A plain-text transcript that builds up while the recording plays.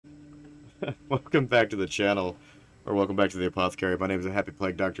Welcome back to the channel, or welcome back to the Apothecary. My name is Happy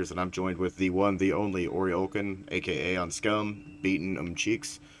Plague Doctors, and I'm joined with the one, the only Oriolkin, aka on Scum, beating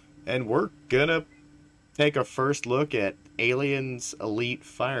cheeks, and we're gonna take a first look at Alien's Elite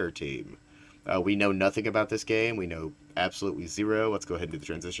Fireteam. We know nothing about this game. We know absolutely zero. Let's go ahead and do the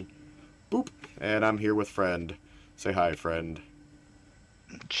transition. Boop. And I'm here with Friend. Say hi, Friend.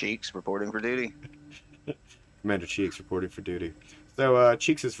 Cheeks reporting for duty. Commander Cheeks reporting for duty. So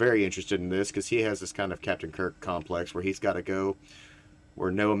Cheeks is very interested in this because he has this kind of Captain Kirk complex where he's got to go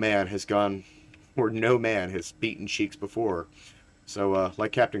where no man has gone, where no man has beaten Cheeks before. So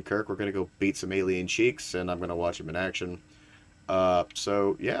like Captain Kirk, we're gonna go beat some alien Cheeks, and I'm gonna watch him in action.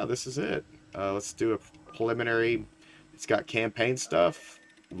 So yeah, this is it. Let's do a preliminary. It's got campaign stuff,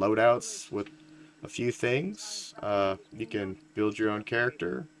 loadouts with a few things. You can build your own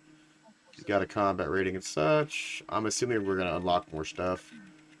character. You got a combat rating and such. I'm assuming we're gonna unlock more stuff.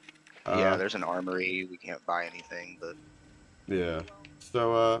 Yeah, there's an armory. We can't buy anything, but yeah.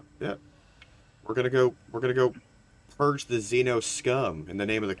 So yeah, we're gonna go. We're gonna go purge the Xeno scum in the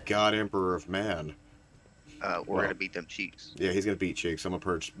name of the God Emperor of Man. we're gonna beat them Cheeks. Yeah, he's gonna beat Cheeks. I'm gonna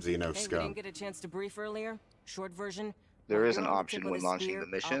purge Xeno Hey, scum. we didn't get a chance to brief earlier. Short version. There is You're an on the tip option of when the launching spear,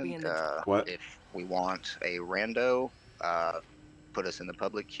 the I'll be mission. in the What? If we want a rando, put us in the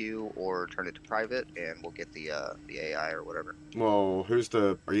public queue or turn it to private, and we'll get the AI or whatever. Well, who's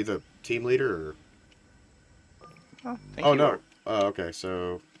the? Are you the team leader? Or? Oh, Oh no. Okay.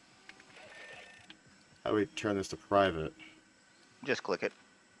 So how do we turn this to private? Just click it.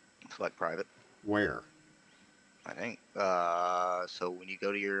 Select private. Where? I think. So when you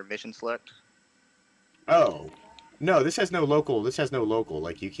go to your mission select. Oh, no. This has no local. This has no local.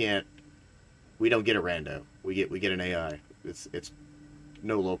 Like you can't. We don't get a rando. We get an AI. It's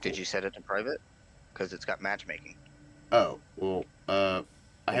no local. Did you set it to private? Because it's got matchmaking. Oh well. I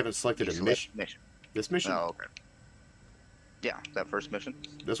haven't selected a mission. This mission. Oh, okay. Yeah, that first mission.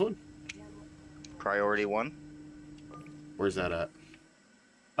 This one. Priority 1. Where's that at?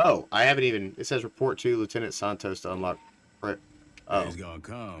 Oh, I haven't even. It says report to Lieutenant Santos to unlock. Oh. Day's gonna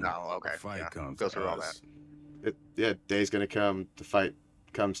come. No, okay. The fight comes Go to through all us. that. Yeah, day's gonna come. The fight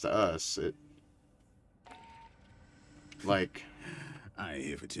comes to us. Like. I ain't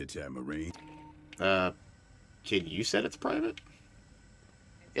here for chit chat, Marine. Can you set it's private?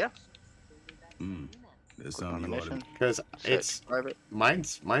 Yeah. There's Click on something the you ought to. mission. Because Set it's private. mine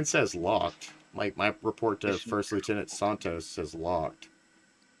says locked. Like my report to Mission. First Lieutenant Santos says locked.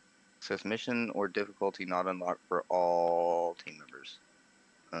 Says mission or difficulty not unlocked for all team members.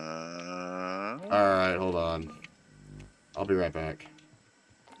 All right, hold on. I'll be right back.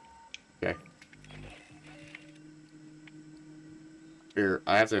 Okay. Here,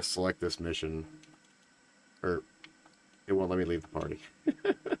 I have to select this mission, or it won't let me leave the party.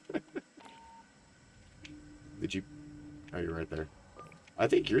 Did you? Oh, you're right there. I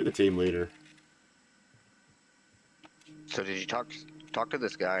think you're the team leader. So did you talk to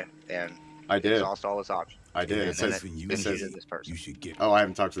this guy and I did. exhaust all his options? I did. And It then says. when you then It you says. did this person. You should get. Oh, I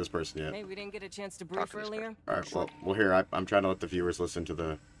haven't talked to this person yet. Hey, we didn't get a chance to Talk brief to this earlier. All right. Well, here I'm trying to let the viewers listen to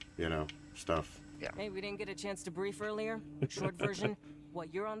the, stuff. Hey, we didn't get a chance to brief earlier. Short version.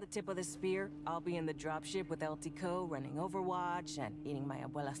 What you're on the tip of the spear, I'll be in the dropship with LTCO running Overwatch and eating my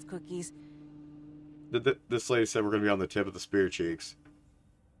abuela's cookies. This lady said we're gonna be on the tip of the spear cheeks.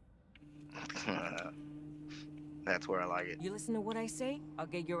 That's where I like it. You listen to what I say, I'll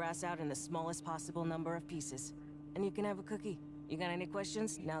get your ass out in the smallest possible number of pieces. And you can have a cookie. You got any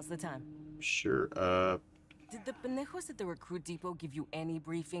questions? Now's the time. Sure. Did the pendejos at the recruit depot give you any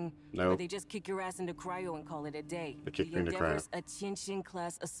briefing? No. Or they just kick your ass into cryo and call it a day? They kicked The me into Endeavor's cryo. a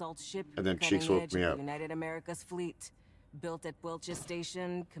Tianjin-class assault ship, And then cutting Cheeks woke edge me of up. United America's fleet. Built at Welch's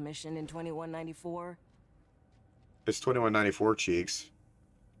Station, commissioned in 2194. It's 2194 cheeks.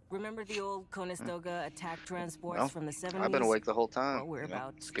 Remember the old Conestoga attack transports Well, from the 70s? I've been awake the whole time. Well, we're you know,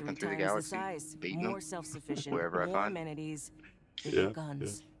 about skipping 3 through the times the galaxy, size, beating more them. self-sufficient, wherever I more find. amenities, Yeah, bigger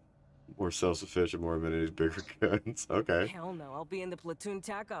guns. More self-sufficient, more amenities, bigger guns. Okay. Hell no, I'll be in the platoon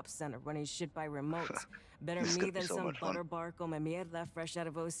TAC ops center running shit by remote. Better This is me gonna be than so some much fun. butterbar come mierda fresh out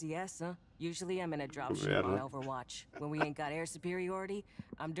of OCS, huh? Usually I'm in a dropship Mierda. on Overwatch. When we ain't got air superiority,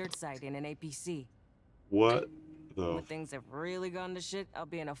 I'm dirt side in an APC. What the? When things have really gone to shit, I'll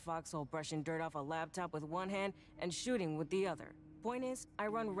be in a foxhole brushing dirt off a laptop with one hand and shooting with the other. Point is, I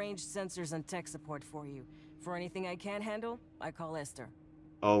run ranged sensors and tech support for you. For anything I can't handle, I call Esther.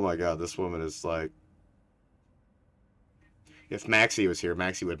 Oh my God, this woman is like. If Maxie was here,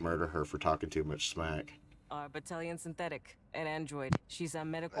 Maxie would murder her for talking too much smack. Our battalion synthetic, an android. She's a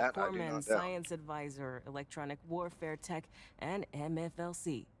medical That I do corpsman, not doubt. science advisor, electronic warfare tech, and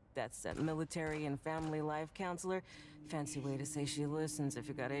MFLC. That's a military and family life counselor. Fancy way to say she listens if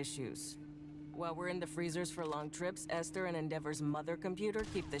you got issues. While we're in the freezers for long trips, Esther and Endeavor's mother computer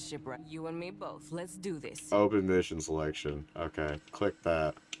keep the ship running. You and me both. Let's do this. Open mission selection. Okay, click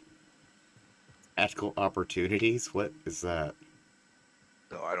that. Tactical opportunities? What is that?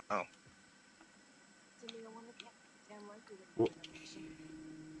 So I don't know. Well,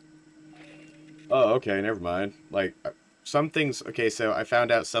 oh, okay, never mind. Like, some things... Okay, so I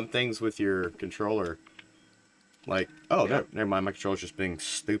found out some things with your controller. Like, oh, Yeah. no, never mind. My controller's just being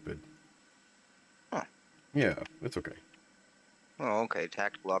stupid. Huh. Yeah, it's okay. Oh, okay.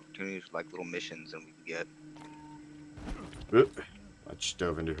 Tactical opportunities, like little missions, and we can get Oop. I just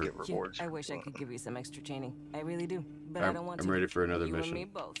dove into her. get rewards. I wish I could give you some extra training. I really do, but I I'm, don't want I'm to. ready for another You mission. and me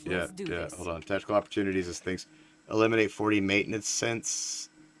both. Yeah, Let's do yeah, this. hold on. Tactical opportunities is things. Eliminate 40 maintenance cents.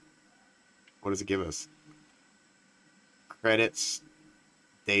 What does it give us? Credits.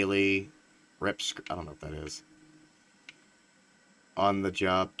 Daily. Reps. I don't know what that is. On the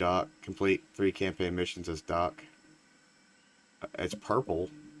job, Doc. Complete 3 campaign missions as Doc. It's purple.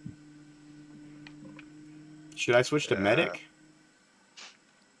 Should I switch to medic?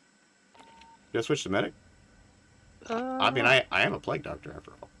 Should I switch to medic? I mean, I am a plague doctor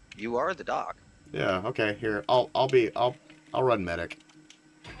after all. You are the doc. Yeah. Okay. Here, I'll run medic.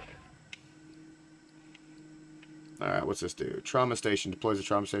 All right. What's this do? Trauma station deploys a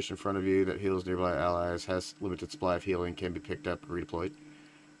trauma station in front of you that heals nearby allies. Has limited supply of healing. Can be picked up and redeployed.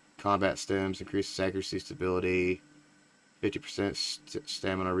 Combat stems increases accuracy, stability. 50%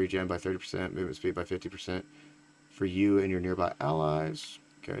 stamina regen by 30%. Movement speed by 50% for you and your nearby allies.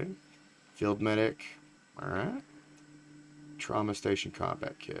 Okay. Field medic. All right. Trauma station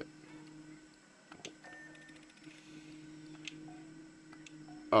combat kit.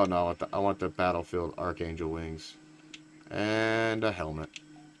 Oh no, I want the battlefield archangel wings. And a helmet.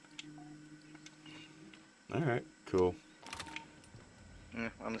 Alright, cool. I'm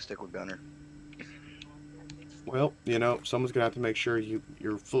gonna stick with gunner. Well, you know, someone's gonna have to make sure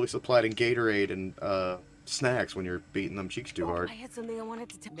you're fully supplied in Gatorade and snacks when you're beating them cheeks too hard. I had something I wanted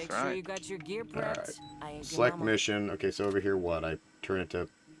to tell. Make That's sure right. you got your gear prepped. Alright. I ain't your Select mama. mission. Okay, so over here what? I turn it to...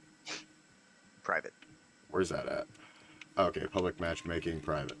 Private. Where's that at? Okay, public matchmaking,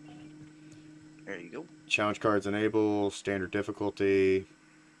 private. There you go. Challenge cards enable, standard difficulty.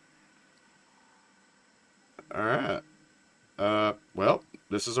 Alright. Well,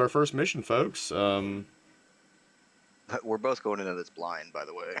 this is our first mission, folks. But we're both going into this blind, by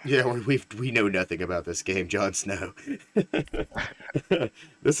the way. Yeah, we know nothing about this game, Jon Snow.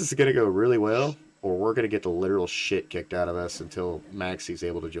 This is gonna go really well, or we're gonna get the literal shit kicked out of us until Maxie's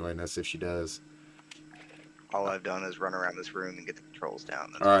able to join us, if she does. All I've done is run around this room and get the controls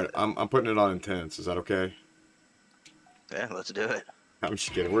down. That's Alright, about I'm putting it on intense. Is that okay? it. Yeah, let's do it. I'm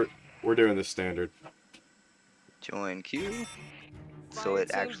just kidding. We're doing this standard. Join queue. So it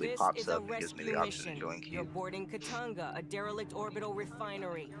Fireteam, actually this pops is a up and gives me the rescue option to mission. join You're queue. boarding Katanga, a derelict orbital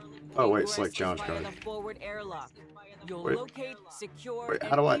refinery. Oh, wait, Ingress select is challenge via card. the forward airlock. You'll Wait. locate, secure, Wait, and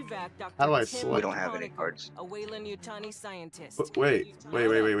how do I- evac Dr. how do I Tim select- We don't have any Honecker, cards. a Weyland-Yutani scientist. Wait.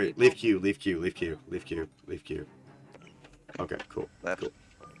 Leave queue. Leave queue. Okay, cool. Left. Cool.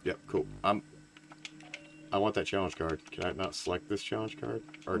 Yep, cool. I want that challenge card. Can I not select this challenge card?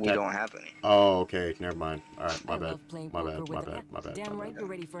 Or We don't have any. Oh, okay. Never mind. All right, my I bad. love playing My poker bad. with My a- bad. My bad. Damn my right, bad. you're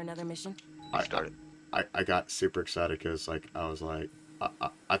ready for another mission. I Started. I got super excited because like I was like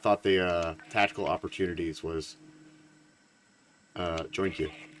I thought the tactical opportunities was join queue.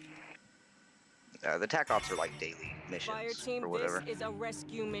 The TAC ops are like daily missions Fireteam, or whatever. this is a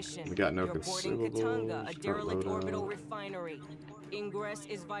rescue mission. We got no You're boarding Katanga, a consumables, derelict no orbital loadout. refinery. Ingress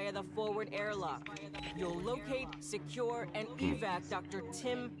is via the forward airlock. You'll locate, secure, and evac Dr.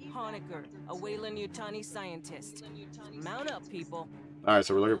 Tim Honecker, a Weyland-Yutani scientist. Mount up, people. All right,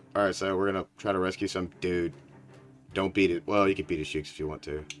 so we're gonna try to rescue some dude. Don't beat it. Well, you can beat his cheeks if you want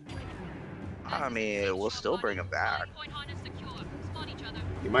to. I mean, we'll still bring them back.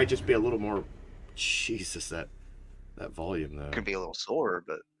 You might just be a little more. Jesus, that volume though. Could be a little sore,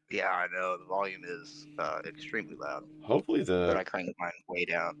 but yeah, I know the volume is extremely loud. Hopefully But I cranked mine way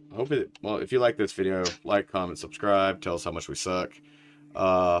down. well, if you like this video, like, comment, subscribe, tell us how much we suck.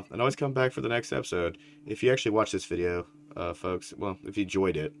 And always come back for the next episode. If you actually watch this video, folks, well, if you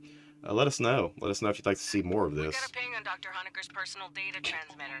enjoyed it, let us know. Let us know if you'd like to see more of We this. got a ping on Dr. Honecker's personal data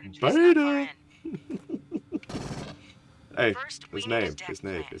transmitter. She's Beta. not far in. Hey, First, we his need name, deck his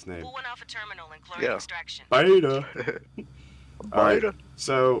name, plan. his name. Pull one off a terminal and chlorine Yeah. extraction. Beta. All right, Beta.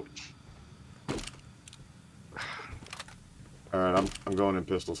 so. All right, I'm going in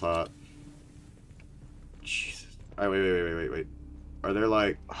pistols hot. Jesus. All right, wait. Are there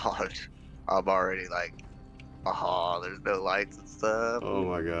like? Oh, I'm already like, oh, there's no lights and stuff. Oh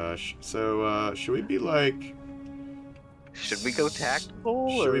my gosh. So should we be like? Should we go tactical?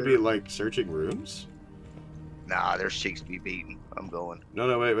 Should we or- be like searching rooms? Nah, there's cheeks to be beaten. I'm going.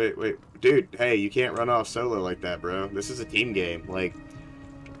 No, wait, dude. Hey, you can't run off solo like that, bro. This is a team game. Like,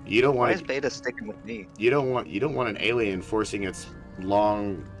 you don't Why want is Beta sticking with me? you don't want an alien forcing its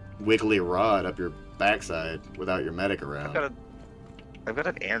long, wiggly rod up your backside without your medic around. I've got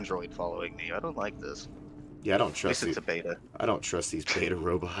an android following me. I don't like this. Yeah, I don't At trust least it's these. a beta. I don't trust these beta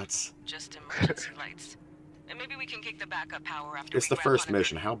robots. Just emergency lights. And maybe we can kick the backup power after It's we the grab first Honecker.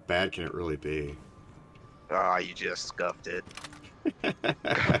 mission. How bad can it really be? Ah, you just scuffed it.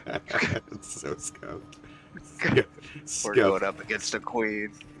 It's so scuffed. We're Scuffed. going up against a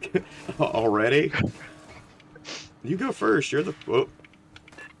queen. Already? You go first. You're the. Oh,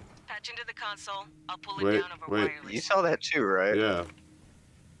 Patch into the console. I'll pull it Wait, down over wait. wireless. You saw that too, right? yeah.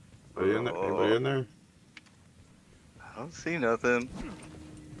 Anybody in there? Anybody in there? I don't see nothing.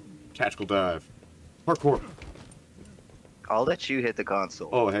 Tactical dive. Parkour. I'll let you hit the console.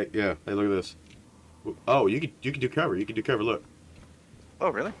 Oh, hey, yeah. Hey, look at this. Oh, you can do cover. You can do cover. Look. Oh,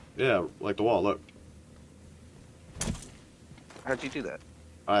 really? Yeah, like the wall. Look. How'd you do that?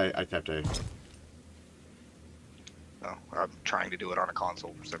 I tapped A. Oh, I'm trying to do it on a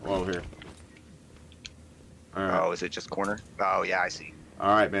console for some reason. Oh, here. All right. Oh, is it just corner? Oh, yeah, I see. All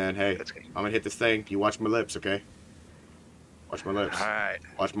right, man. Hey, That's good. I'm gonna hit this thing. You watch my lips, okay? Watch my lips. All right.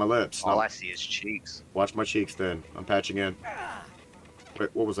 Watch my lips. All No, I see is cheeks. watch my cheeks. Then I'm patching in. Wait,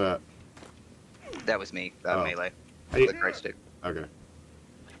 what was that? That was me. Oh. Melee. Hey. Click right stick. Okay.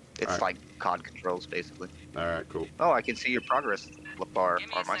 It's Alright. like COD controls, basically. All right. Cool. Oh, I can see your progress bar Give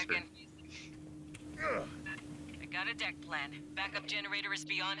me on a my second. screen. I got a deck plan. Backup generator is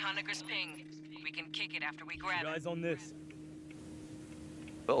beyond Honecker's ping. We can kick it after we grab it. Eyes on this.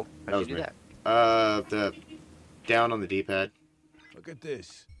 Oh, That how'd was you do me. that? The down on the D-pad. Look at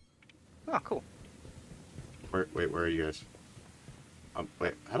this. Oh, cool. Wait, where are you guys?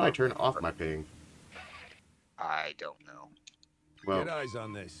 Wait, how do I turn off my ping? I don't know. Well, Get eyes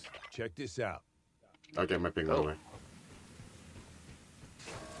on this. Check this out. okay, my ping went Oh. away.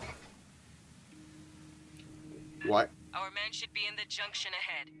 Why? Our man should be in the junction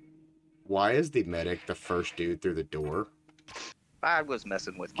ahead. Why is the medic the first dude through the door? I was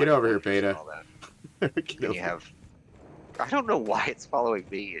messing with. Get my over here, filters and Beta. all that. Get Then over you here. have. I don't know why it's following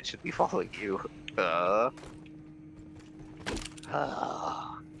me. It should be following you. All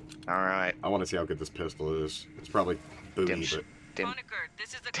right. I want to see how good this pistol is. It's probably booty, Dim sh- but Dim, Honecker,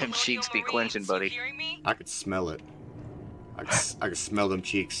 this is the Them Colonial cheeks be Marines. clenching, buddy. You hearing me? I could smell it. I could smell them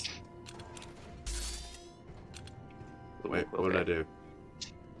cheeks. Wait, what did I do?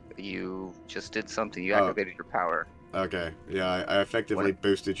 You just did something. You Oh. activated your power. Okay, yeah, I effectively What?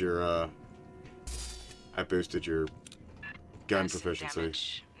 boosted your, I boosted your gun Acid proficiency.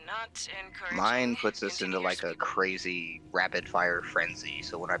 damage. Not encouraging. Mine puts us into Continue your like a speed. crazy rapid fire frenzy.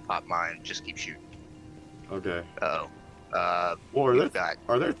 So when I pop mine, just keep shooting. Okay. Oh. Well, We've got.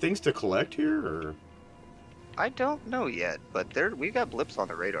 are there things to collect here, or? I don't know yet, but we've got blips on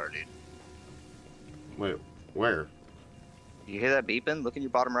the radar, dude. Wait, where? You hear that beeping? Look in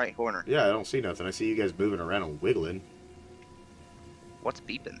your bottom right corner. Yeah, I don't see nothing. I see you guys moving around and wiggling. What's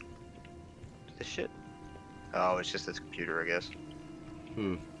beeping? This shit. Oh, it's just this computer, I guess.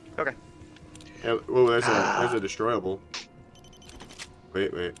 Hmm. Okay. Yeah, well, there's a destroyable.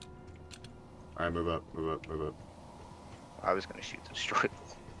 Wait. All right, move up. I was gonna shoot the destroyer.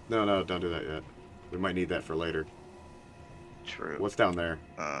 No, don't do that yet. We might need that for later. True. What's down there?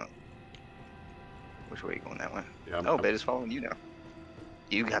 Which way are you going? That way? Yeah. Oh, Beta's following you now.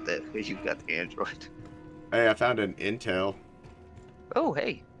 You got the android. Hey, I found an intel. Oh,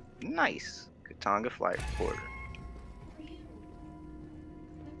 hey, nice. Katanga flight reporter.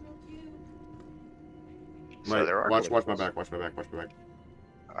 So Wait, there are watch my collectibles. back. Watch my back.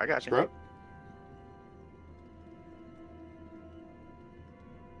 I got you. Bro.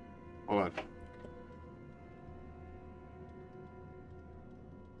 Hold on.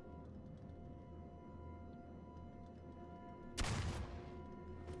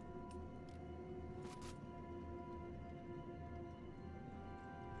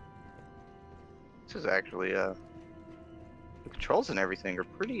 This is actually the controls and everything are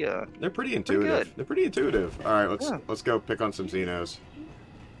pretty They're pretty intuitive. good. They're pretty intuitive. All right, Yeah. let's go pick on some Xenos.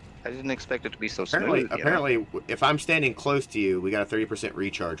 I didn't expect it to be so smooth. Apparently, if I'm standing close to you, we got a 30%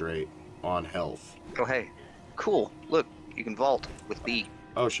 recharge rate on health. Oh, hey, cool. Look, you can vault with B.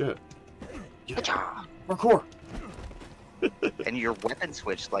 Oh shit! Ka-cha! Parkour. And your weapon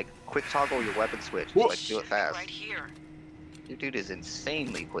switch, like quick toggle your weapon switch, Whoa. like do it fast. Right here. Dude is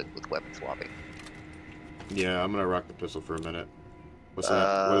insanely quick with weapon swapping. Yeah, I'm gonna rock the pistol for a minute. What's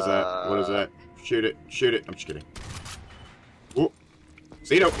that? What is that? What is that? Shoot it! Shoot it! I'm just kidding. Whoa!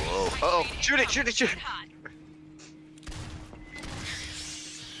 Zeno! Whoa! Oh! Shoot it! Shoot it! Shoot it!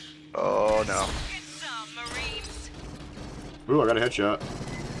 Oh no! Ooh, I got a headshot.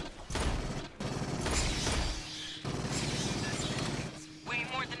 Way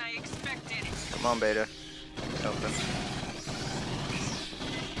more than I expected. Come on, Beta. Something.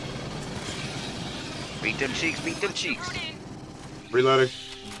 Beat them cheeks! Beat them cheeks! Reloading.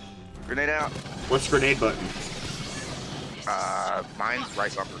 Grenade out! What's the grenade button? Mine's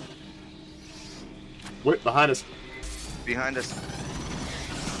right bumper. Wait, behind us. Behind us.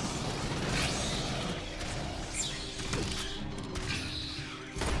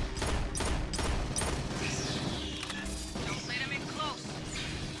 Don't let him in close.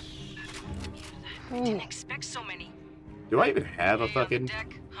 I didn't expect so many. Do I even have a fucking...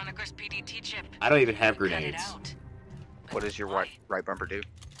 Honeker's PDT chip. I don't even have Cut it grenades. out. What does your right bumper do?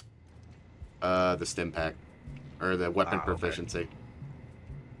 The stim pack. Or the weapon Okay. proficiency.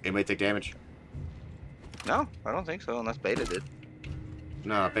 Anybody take damage? No, I don't think so, unless Beta did.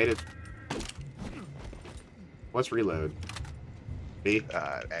 No, baited. What's reload? B?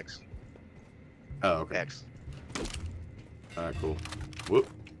 X. Oh, okay. X. Alright, cool. Whoop.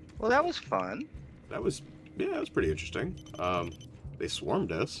 Well, that was fun. That was... Yeah, that was pretty interesting. They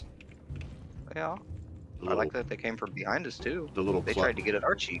swarmed us. Yeah. The I little, like that they came from behind us, too. the little They tried to get at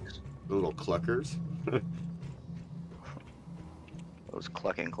our cheeks. the little cluckers. Those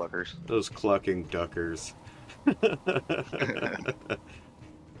clucking cluckers. Those clucking duckers.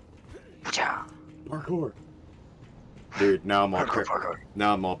 Parkour. Dude, now I'm all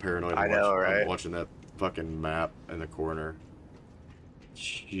now I'm all paranoid. I know, right? I'm watching that fucking map in the corner.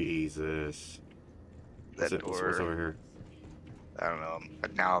 Jesus. That What's door. over here? I don't know.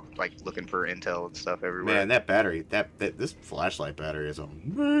 Now I'm like looking for intel and stuff everywhere. Man, that battery, this flashlight battery is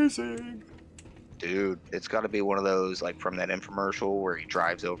amazing. Dude, it's got to be one of those like from that infomercial where he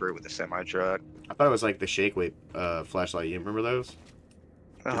drives over it with a semi truck. I thought it was like the shake weight flashlight. You remember those?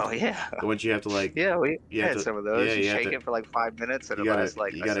 Oh yeah. The ones you have to like. Yeah, we You have had to- some of those. yeah, you you have shake to- it for like 5 minutes and You it gotta, lasts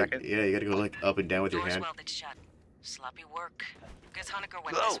like you a gotta, second. yeah, you gotta go like up and down with your Door's hand. welded shut. Sloppy work. Guess Honecker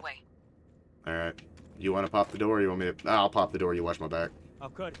went Go. this way. All right. You want to pop the door? Or you want me to? I'll pop the door. You watch my back. I'll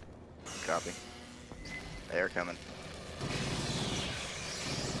cut it. Copy. They're coming.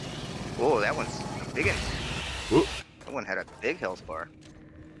 Whoa, that one's big. Whoop. That one had a big health bar.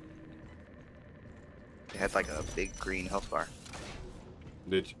 It had like a big green health bar.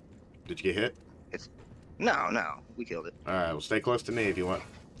 Did you get hit? No, we killed it. All right. Well, stay close to me if you want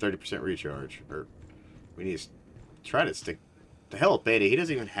 30% recharge. Or we need to try to stick. The hell with Beta. He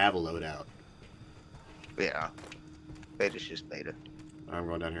doesn't even have a loadout. Yeah. Beta's just Beta. I'm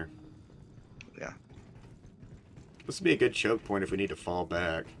going down here. Yeah. This would be a good choke point if we need to fall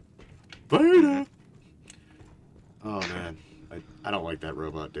back. Beta! Oh, man. I don't like that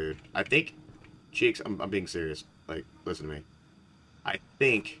robot, dude. I think... Cheeks, I'm being serious. Like, listen to me. I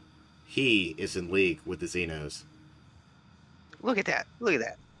think he is in league with the Xenos. Look at that. Look at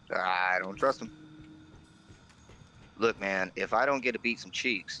that. I don't trust him. Look, man, if I don't get to beat some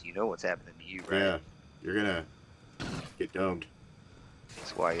cheeks, you know what's happening to you, right? Yeah. You're gonna get domed.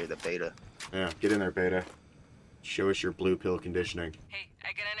 That's why you're the Beta. Yeah, get in there, Beta. Show us your blue pill conditioning. Hey,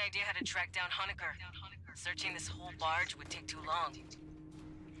 I got an idea how to track down Honecker. Searching this whole barge would take too long.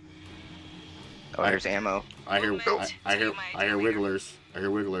 Oh, there's ammo. I hear wigglers. I hear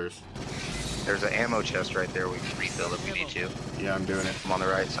wigglers. There's an ammo chest right there we can refill if we need to. Yeah, I'm doing it. I'm on the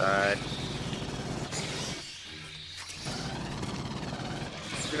right side.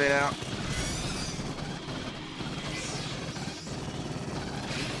 Grenade out.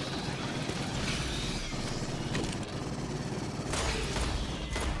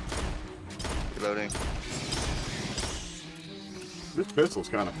 Reloading. This pistol's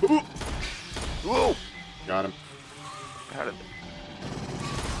kind of... Whoa! Got him. How did...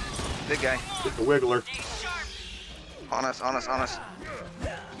 Big guy. Get the wiggler. On us, on us, on us.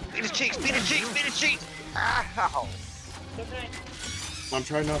 Beat his cheeks, beat his cheeks, beat his cheeks! Ow! I'm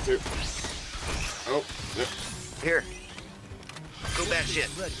trying not to. Oh, yep. Here. Go bad shit.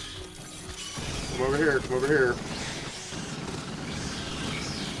 Come over here. Come over here.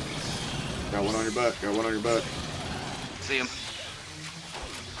 Got one on your butt. Got one on your butt. See him.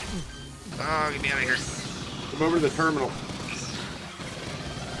 Oh, get me out of here. Come over to the terminal.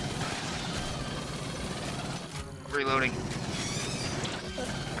 Reloading.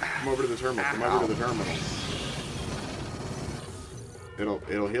 Come over to the terminal. Come over to the terminal.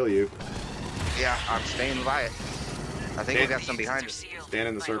 It'll heal you. Yeah, I'm staying by it. I think we got some behind us. Stand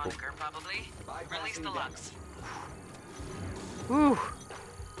in the circle. Probably. Release the locks. Whew.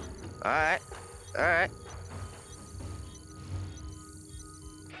 Alright. Alright.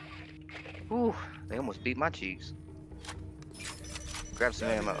 Whew. They almost beat my cheeks. Grab some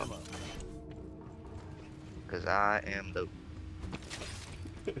ammo. Because I am dope.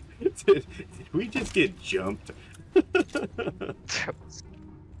 Did we just get jumped?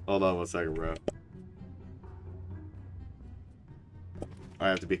 Hold on 1 second, bro. I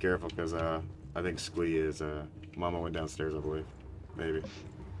have to be careful because I think Squee is Mama went downstairs, I believe. Maybe.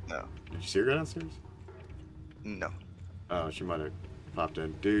 No. Did you see her go downstairs? No. Oh, she might have popped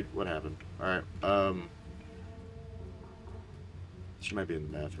in. Dude, what happened? Alright, she might be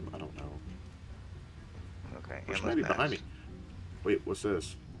in the bathroom, I don't know. Okay. Or she might be behind me. Wait, what's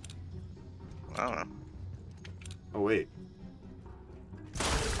this? I don't know. Oh, wait.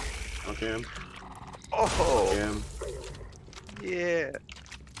 Okay, him. Oh! Him. Yeah.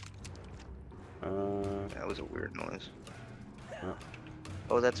 That was a weird noise. Oh.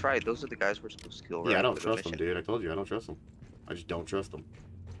 Oh, that's right. Those are the guys we're supposed to kill. Right Yeah, I don't after the trust them, mission. dude. I told you, I don't trust them. I just don't trust them.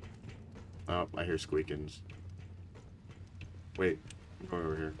 Oh, I hear squeakings. Wait, I'm going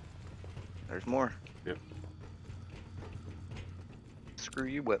over here. There's more. Yep. Screw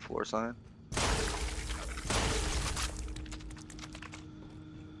you, wet floor sign.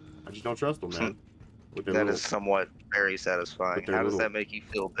 I just don't trust them, man. With their That little... is somewhat very satisfying. their How does little- that make you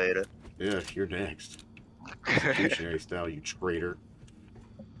feel, Beta? Yeah, you're next. Executionary style, you traitor.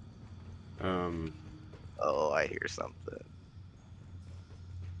 Oh, I hear something.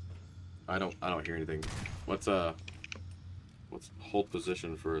 I don't hear anything. Let's hold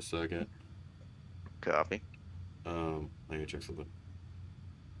position for a second. Copy. I need to check something.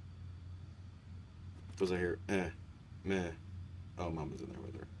 What was I hear? Meh. Oh, Mama's in there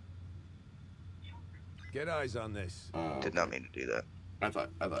with her. Get eyes on this. Did not mean to do that. I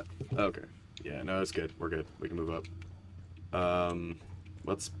thought. Okay. Yeah, no, it's good. We're good. We can move up.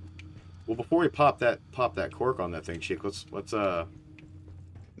 Let's. Well, before we pop that cork on that thing, Chick. Let's. Yeah.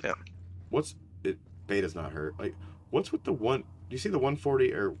 What's it? Beta's not hurt. Like, what's with the one? Do you see the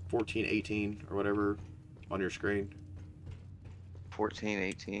 140 or 1418 or whatever on your screen?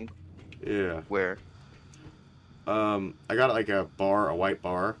 1418. Yeah. Where? I got like a white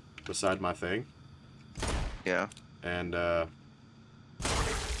bar beside my thing, Yeah. and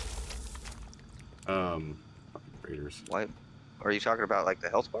Raiders. Why? Are you talking about like the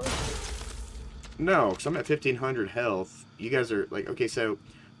health bar? No, because I'm at 1500 health. You guys are like, okay, so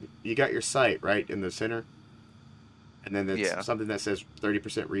you got your sight right in the center, and then there's something that says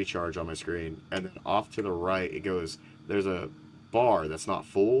 30% recharge on my screen, and then off to the right it goes. There's a bar that's not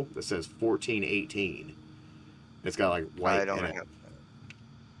full that says 1418. It's got like white I don't in it. know.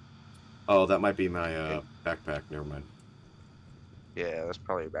 Oh, that might be my backpack. Never mind. Yeah, that's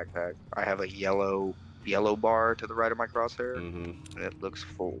probably a backpack. I have a yellow bar to the right of my crosshair, Mm-hmm. and it looks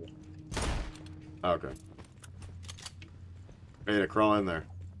full. Okay. Beta, crawl in there.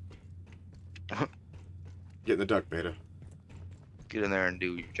 Get in the duck, Beta. Get in there and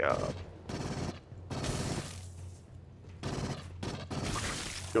do your job.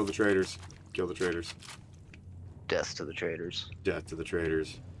 Kill the traitors. Kill the traitors. Death to the traitors. Death to the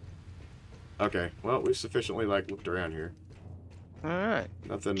traitors. Okay, well, we've sufficiently, like, looked around here. Alright.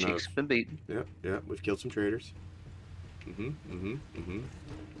 Nothing, Cheeks been beaten. Yeah, we've killed some traitors.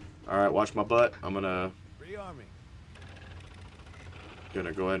 Alright, watch my butt. I'm gonna Rearming. go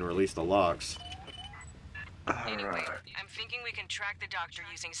ahead and release the locks. Anyway, Alright. I'm thinking we can track the doctor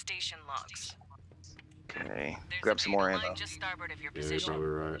using station logs. Okay. There's Grab a some more data ammo. line just starboard of your Yeah, you're position. probably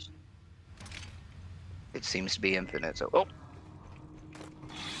right. It seems to be infinite, so... Oh!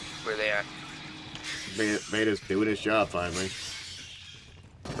 Where they at? Beta's doing his job, finally.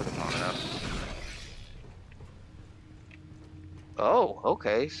 Put them on up. Oh,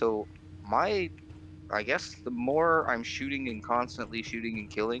 okay, so I guess the more I'm shooting and constantly shooting and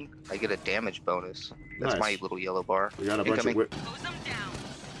killing, I get a damage bonus. That's Nice. my little yellow bar. We got a bunch of Incoming. Hose them down.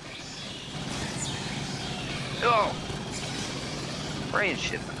 Oh! Brain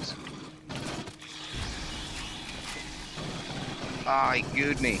shipments. Ah, he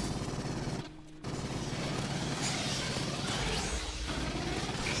gooed me.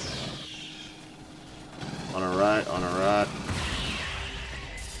 On a right, on a right.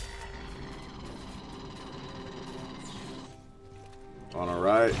 On a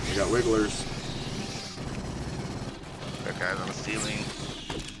right, we got wigglers. That guy's on the ceiling.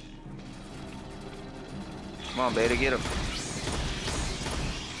 Come on, Beta, get him.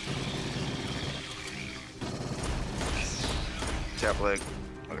 Tap leg.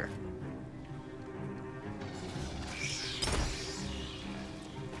 Okay.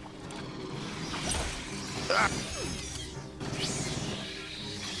 Ah.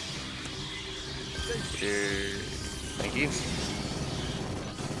 Cheers. Thank you.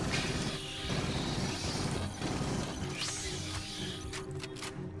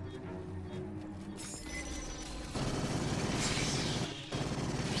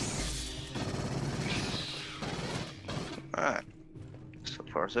 Alright. So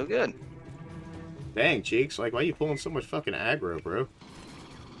far, so good. Dang, Cheeks. Like, why are you pulling so much fucking aggro, bro?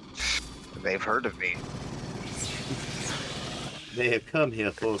 They've heard of me. They have come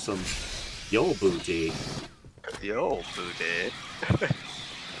here for some yo booty. Yo, booty.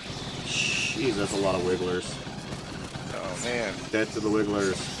 Jeez, that's a lot of wigglers. Oh, man. Dead to the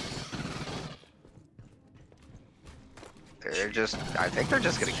wigglers. I think they're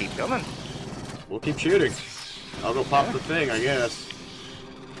just gonna keep coming. We'll keep shooting. I'll go pop the thing, I guess.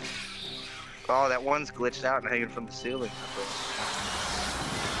 Oh, that one's glitched out and hanging from the ceiling.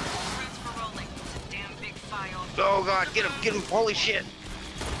 Oh god, get him, holy shit!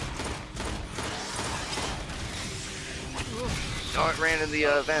 Oh, it ran in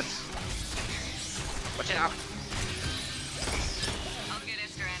the vents. Watch out! I'll get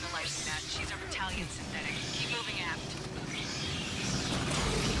Esther analyzing that. She's a battalion synthetic. Keep moving aft.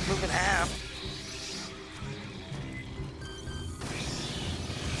 Keep moving aft.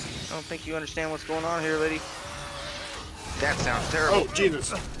 I don't think you understand what's going on here, lady. That sounds terrible. Oh,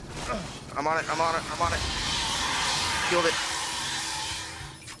 Jesus. I'm on it. Killed it.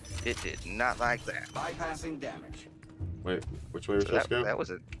 It did not like that. Bypassing damage. Wait, which way are we supposed to go? That was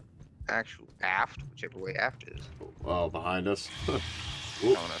an actual aft, whichever way aft is. Oh, behind us. I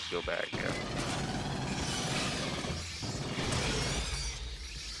want us to go back, yeah.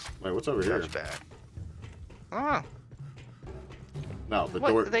 Wait, what's over here? Touch back. Oh, No, the what?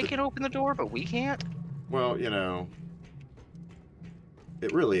 door. They can open the door, but we can't? Well, you know.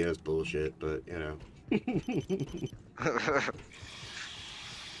 It really is bullshit, but, you know.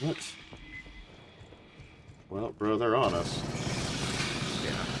 What? Well, bro, they're on us.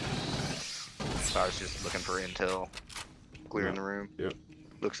 Yeah. I was just looking for intel. Clearing the room. Yep.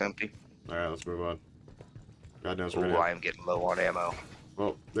 Looks empty. Alright, let's move on. God knows we're Oh, gonna I am getting low on ammo.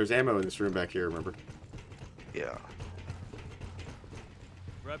 Well, there's ammo in this room back here, remember? Yeah.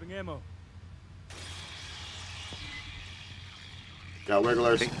 Grabbing ammo. Got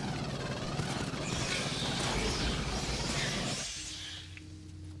wigglers.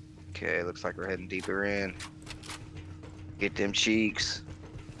 Okay, looks like we're heading deeper in. Get them cheeks.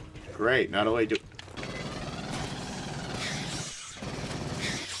 Great, not only do...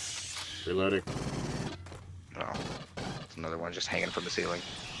 Reloading. Oh, it's another one just hanging from the ceiling.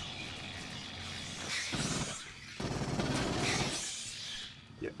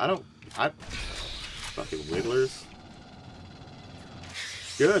 Yeah, I... Fucking wigglers.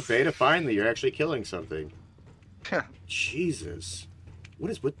 Good, Beta, finally, you're actually killing something. Jesus.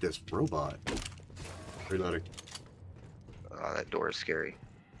 What is with this robot? Reloading. Oh, that door is scary.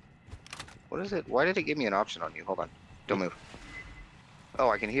 What is it? Why did it give me an option on you? Hold on. Don't move. Oh,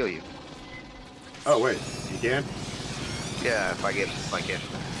 I can heal you. Oh, wait. You can? Yeah, if I get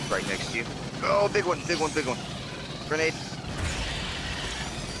right next to you. Oh, big one. Grenade.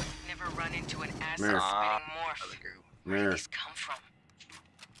 Never run into an acid Mirror. spitting morph. Where Mirror. did this come from?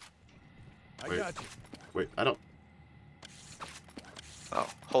 I Wait. got you. Wait, I don't... Oh,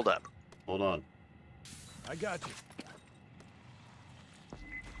 hold up. Hold on. I got you.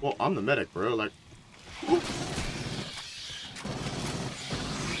 Well, I'm the medic, bro. Like...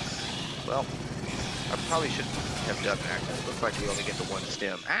 Well, I probably should have done that. It looks like we only get to one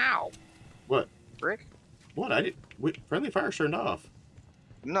stem. Ow! What? Rick? What? I did... Wait, friendly fire turned off.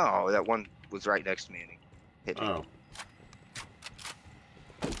 No, that one was right next to me and he hit me. Oh.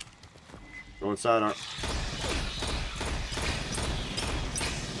 Go inside our...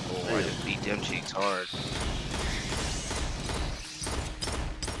 Oh, I just beat them cheeks hard.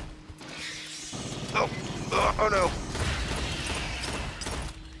 Oh no!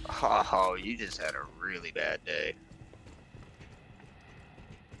 Oh, you just had a really bad day.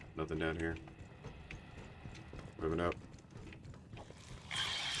 Nothing down here. Moving up.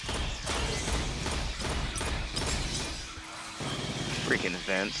 Freaking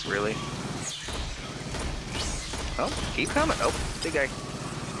vents, really? Oh, keep coming. Oh, big guy.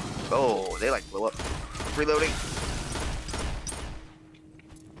 Oh, they like blow up. Reloading.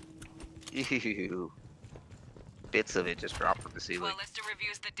 Ew. Bits of it just dropped from the ceiling. While Lister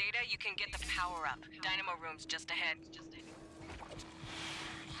reviews the data, you can get the power up. Dynamo room's just ahead.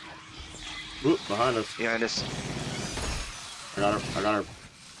 Oop, behind us. Behind us. I got her.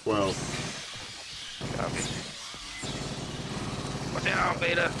 12. Copy. Watch out,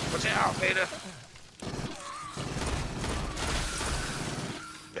 Beta. Watch out, Beta.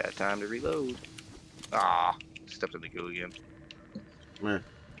 Got time to reload. Ah, stepped in the goo again. Come here.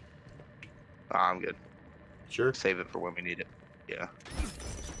 Ah, I'm good. Sure. Save it for when we need it. Yeah.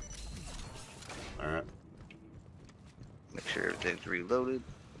 Alright. Make sure everything's reloaded.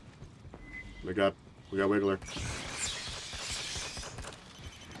 We got Wiggler.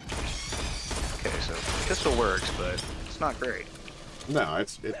 Okay, so pistol works, but it's not great. No,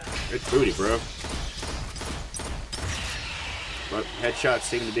 it's booty, bro. But headshots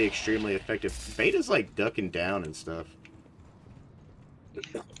seem to be extremely effective. Beta's like ducking down and stuff.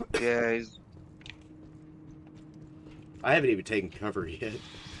 Yeah, he's... I haven't even taken cover yet.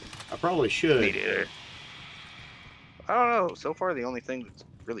 I probably should. Me neither. I don't know. So far, the only thing that's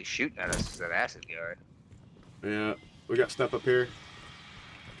really shooting at us is that acid guy. Yeah, we got stuff up here.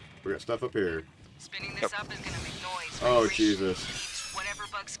 We got stuff up here. Spinning this up is gonna make noise. Oh, Jesus. Whatever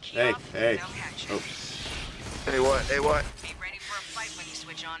bugs key Hey, off, hey. they'll catch it. Oh, Hey, what? Hey, what? Be ready for a fight when you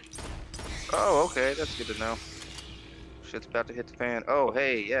switch on. Oh, okay. That's good to know. Shit's about to hit the fan. Oh,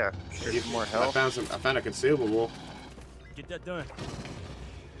 hey, yeah. Here's some more I health. found a consumable. Get that done.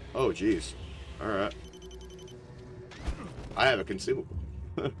 Oh, jeez. Alright. I have a consumable.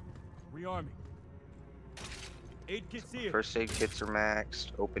 Rearming. Aid kits here. First aid kits are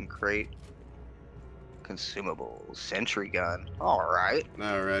maxed. Open crate. Consumables. Sentry gun. Alright.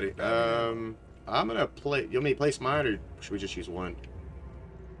 Alrighty. I'm gonna play. You want me to place mine, or should we just use one?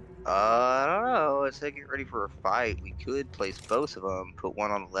 I don't know. Let's say get ready for a fight. We could place both of them. Put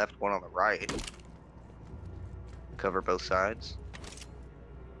one on the left, one on the right. Cover both sides.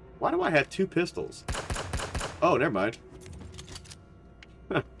 Why do I have two pistols? Oh, never mind.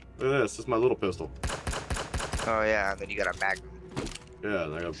 Look at this. This is my little pistol. Oh yeah, and then you got a magnum.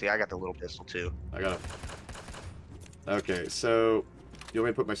 Yeah, See, I got the little pistol too. I got it. Okay, so you want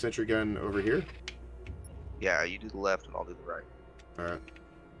me to put my sentry gun over here? Yeah, you do the left and I'll do the right. Alright.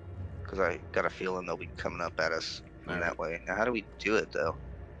 Because I got a feeling they'll be coming up at us in Alright. that way. Now, how do we do it though?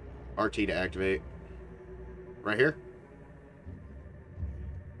 RT to activate. Right here?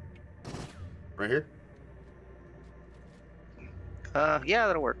 Right here? Yeah,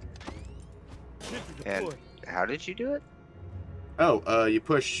 that'll work. Sentry And deployed. how did you do it? Oh, you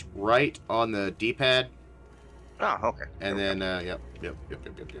push right on the D-pad, Oh, okay. and There we then, yep.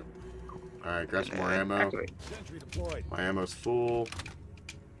 Alright, grab go. some more And ammo. activate. Sentry deployed. My ammo's full.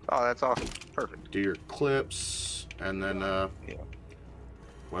 Oh, that's awesome. Perfect. Do your clips, and then, Yeah.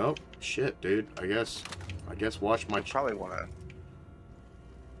 well, shit, dude. I guess watch my, Probably want to.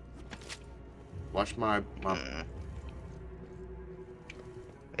 watch my,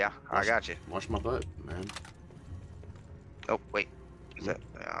 Yeah, I got you. watch my butt, man. Oh, wait. Is that?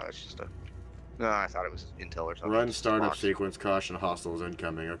 No, that's just a. No, I thought it was intel or something. Run Just a startup box. sequence, caution, hostiles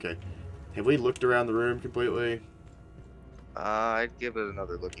incoming. Okay. Have we looked around the room completely? I'd give it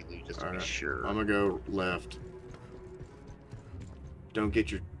another looky loo just to Alright. be sure. I'm gonna go left. Don't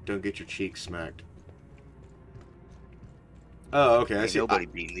get your cheeks smacked. Oh, okay. I Ain't see. nobody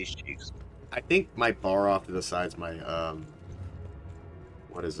beating these cheeks. I think my bar off to the side's my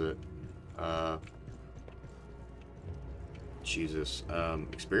what is it? Jesus.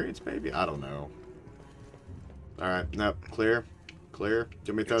 Experience maybe? I don't know. Alright, nope, clear. Clear.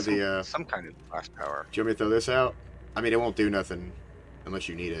 Do you want me to throw Some, the some kind of glass power. do you want me to throw this out? I mean, it won't do nothing unless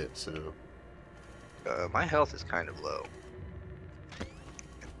you need it, so My health is kind of low.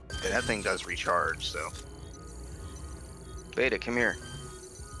 And that thing does recharge, so. Beta, come here.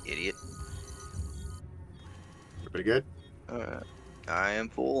 Idiot. everybody good? I am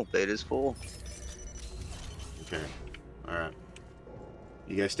full. Beta's full. Okay. Alright.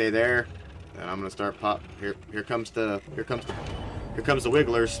 You guys stay there, and I'm gonna start pop here comes the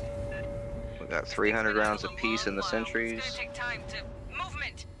wigglers. We got 300 rounds apiece in the sentries. It's gonna take time to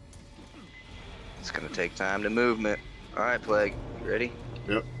movement. It's gonna take time to movement. Alright, Plague. You ready?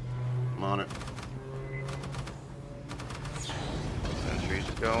 Yep. I'm on it. Sentries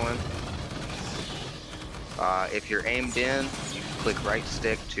are going. If you're aimed in, you can click right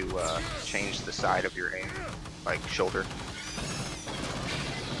stick to change the side of your aim, like shoulder.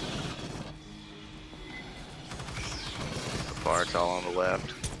 So far, it's all on the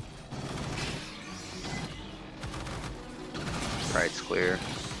left. Right's clear.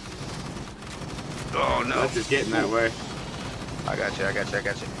 Oh no! Let's just getting that way. I got you. I got you. I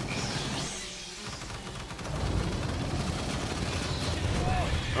got you.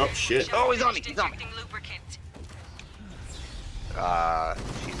 Oh shit. Oh, he's on me. He's on me. Injecting lubricant.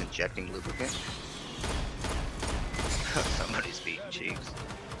 She's injecting lubricant. Somebody's beating cheeks.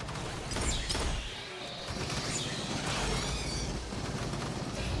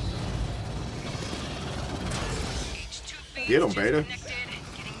 H2 Get 'em, feeds Beta. just connected.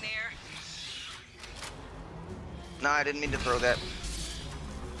 Getting No, I didn't mean to throw that.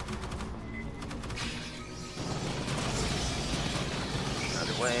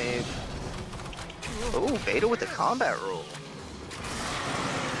 Another wave. Oh, Beta with the combat roll.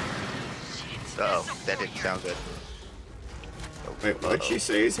 Uh oh, that didn't sound good. Oh, Wait, what'd she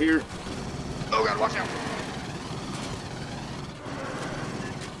say is here? oh god, watch out!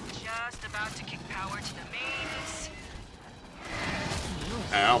 Just about to kick power to the mains.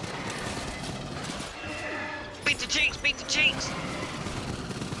 Ow. Beat the cheeks, beat the cheeks!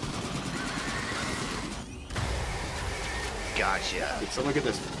 Gotcha. Did someone get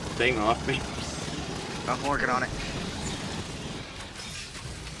this thing off me? I'm working on it.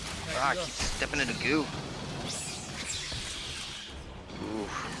 Ah, I keep stepping into goo.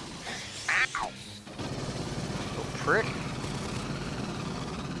 Oof. Ow! So pretty.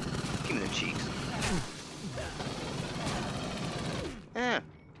 Give me the cheeks.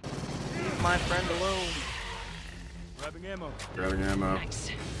 Leave my friend alone. Grabbing ammo. Grabbing ammo. Nice.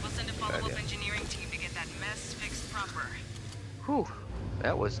 We'll send a follow-up Okay. engineering team to get that mess fixed proper. Whew.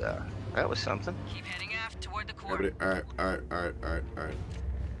 That was something. Keep heading aft toward the core. Alright, alright, alright, alright, alright.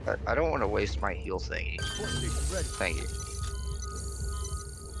 I don't want to waste my heal thingy. Force station ready. Thank you.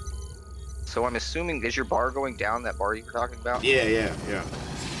 So I'm assuming, is your bar going down, that bar you were talking about? Yeah, yeah, yeah.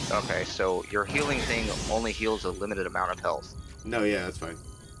 Okay, so your healing thing only heals a limited amount of health. No, yeah, that's fine.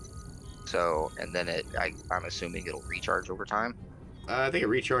 So, and then I'm assuming it'll recharge over time. I think it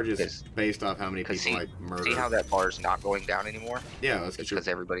recharges Yes. based off how many people See, I murder. see how that bar's not going down anymore? Yeah, let's It's get you. because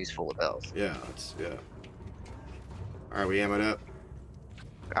everybody's full of health. Yeah, that's yeah. Alright, we ammoed up.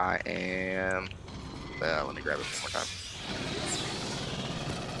 I am. Let me grab it one more time.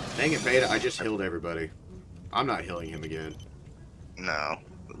 Dang it, Beta, I just healed everybody. I'm not healing him again. No,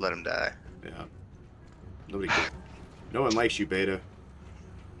 let him die. Yeah. Nobody cares. No one likes you, Beta.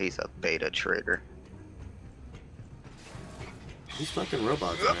 He's a beta traitor. These fucking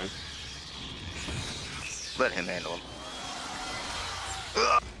robots, man. Let him handle him.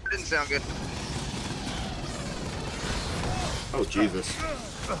 Ugh, didn't sound good. Oh, Jesus.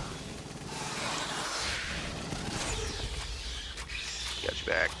 Got you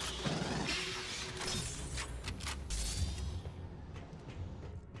back.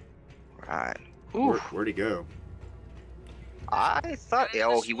 Right. Where'd he go? I thought.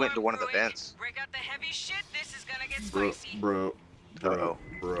 Oh, he went to one of the vents. Break out the heavy shit. This is gonna get Bro, spicy. bro, bro, Uh-oh.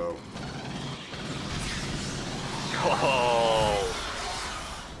 bro. Oh!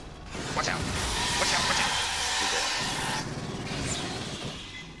 Watch out! Watch out! Watch out!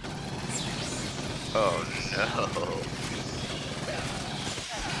 Oh no!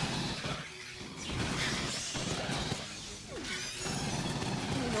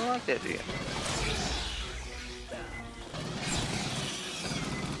 You don't like that, do you?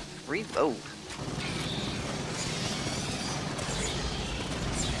 Reload.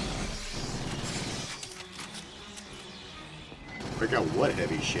 Break out what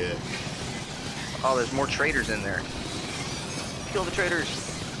heavy shit? Oh, there's more traitors in there. Kill the traitors.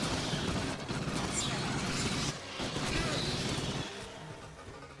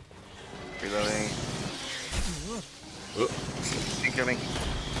 Reloading. Oh, Incoming.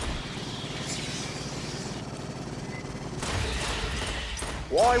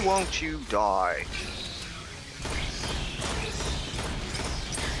 Why won't you die?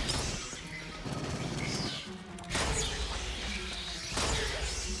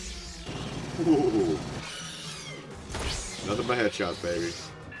 ooh. Nothing but headshots, baby.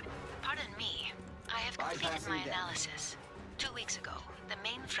 Pardon me. I have completed my analysis. 2 weeks ago, the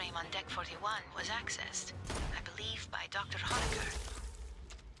mainframe on Deck 41 was accessed, I believe, by Dr. Honecker.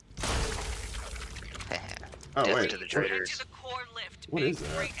 Oh, Death wait. to the Head traitors. to the core lift. What Big is that?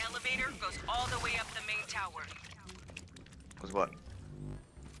 freight elevator goes all the way up the main tower. Was what?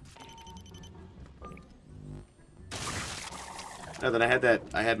 Now that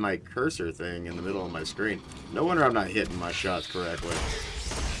I had my cursor thing in the middle of my screen. No wonder I'm not hitting my shots correctly.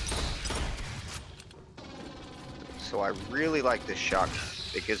 So I really like this shotgun.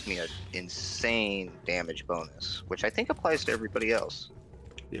 It gives me an insane damage bonus, which I think applies to everybody else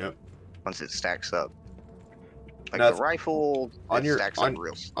Yep. once it stacks up. Like Now, the rifle, on it your- stacks up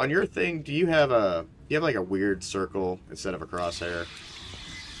real slow. On your thing, do you have like a weird circle instead of a crosshair?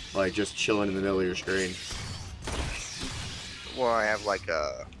 Like just chilling in the middle of your screen? Well, I have like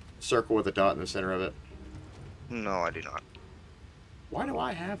a... Circle with a dot in the center of it. No, I do not. Why do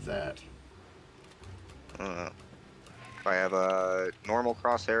I have that? I don't know. I have a normal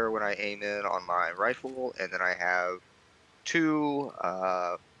crosshair when I aim in on my rifle, and then I have two,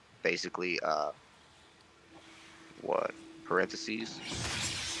 basically, what? Parentheses?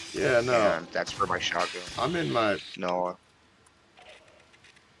 Yeah, no. And that's for my shotgun. I'm in my... No.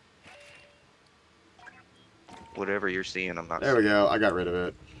 Whatever you're seeing, I'm not There we seeing. go. I got rid of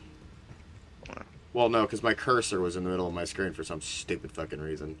it. What? Well, no, because my cursor was in the middle of my screen for some stupid fucking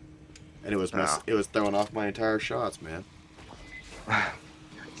reason. And it was Oh. it was throwing off my entire shots, man.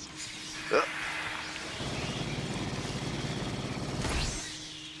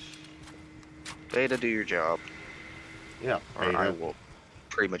 Beta, do your job. Yeah, Or I will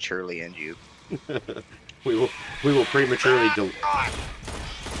prematurely end you. we will prematurely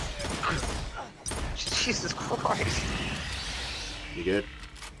Jesus Christ. You good?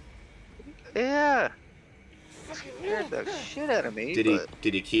 Yeah. Scared the shit out of me.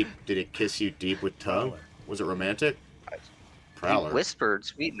 Did he kiss you deep with tongue? Was it romantic? He Prowler. whispered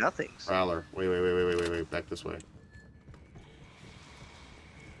sweet nothings. Prowler. Wait. Back this way.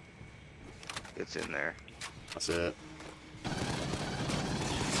 It's in there. That's it.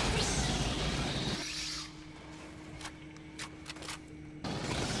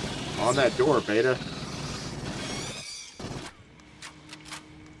 On that door, Beta.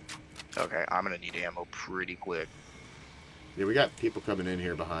 Okay, I'm gonna need ammo pretty quick. Yeah, we got people coming in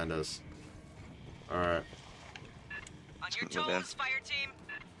here behind us. Alright. On your Move in. toes, fire team.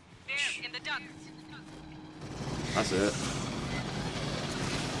 There, in the ducts. That's it.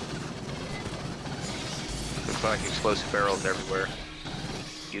 Looks like explosive barrels everywhere.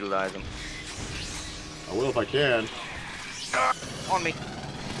 Utilize them. I will if I can. Ah, on me.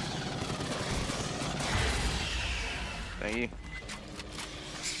 Thank you.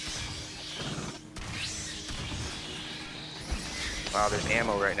 Wow, there's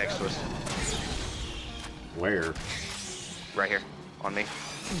ammo right next to us. Where? Right here. On me.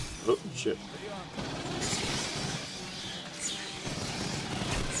 Oh, shit.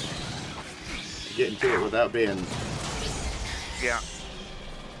 Getting to it without being... Yeah.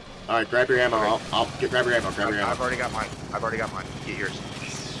 Alright, grab your ammo. Okay. Grab your ammo. Grab your ammo. I've already got mine. Get yours.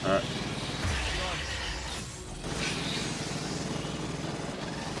 Alright.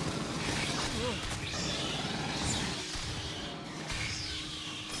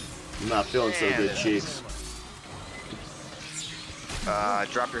 I'm not feeling so good, Cheeks.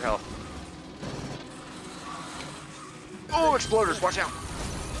 Drop your health. Oh, exploders! Watch out!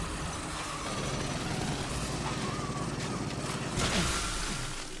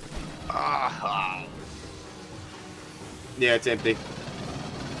 Ah. Yeah, it's empty.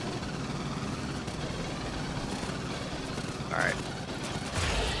 Alright.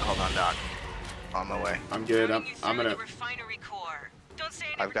 Hold on, Doc. On my way. I'm good. I'm gonna...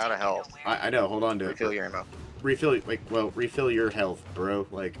 I've got a health. I know. Hold on to it. Refill your ammo. Refill your health, bro.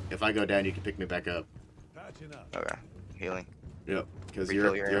 Like, if I go down, you can pick me back up. Patching up. Okay. Healing. Yep. Because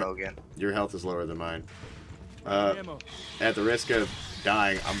Refill your ammo again. your health is lower than mine. Ammo. At the risk of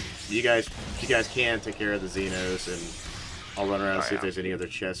dying, you guys can take care of the Xenos, and I'll run around and see if there's any other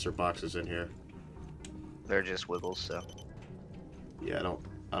chests or boxes in here. They're just wiggles, so Yeah,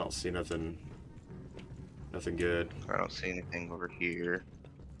 I don't see nothing good. I don't see anything over here.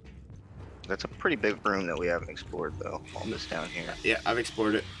 That's a pretty big room that we haven't explored, though. All this down here. Yeah, I've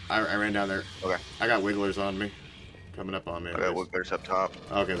explored it. I ran down there. Okay. I got wigglers on me. Coming up on me. Okay, wigglers up top.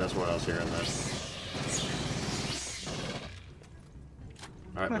 Okay, that's what I was hearing then.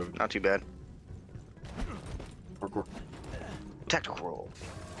 Alright, move. Not too bad. Parkour. Tactical roll.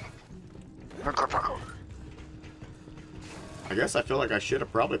 Parkour. I guess I feel like I should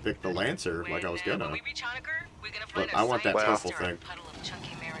have probably picked the Lancer like I was gonna. But I want that purple thing.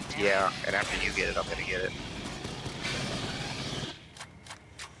 Yeah, and after you get it, I'm gonna get it.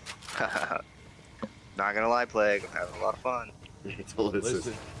 Not gonna lie, Plague. I'm having a lot of fun.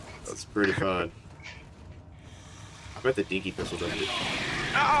 Listen. That's pretty fun. I bet the dinky pistol does it.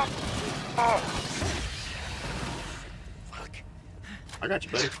 Oh! Oh! Fuck. I got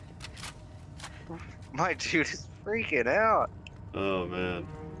you, buddy. My dude is freaking out. Oh man.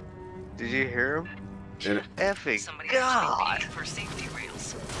 Did you hear him? And Effing God! For safety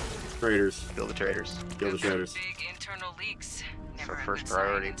rails. traitors. Kill the traitors. Kill the traitors. Big internal leaks. It's Never our a first good sign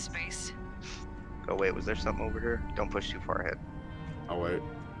priority. in space. Oh wait, was there something over here? Don't push too far ahead. I'll wait.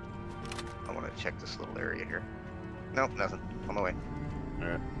 I want to check this little area here. Nope, nothing. On my way.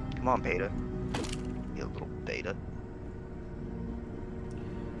 Alright. Come on, Beta. You little Beta.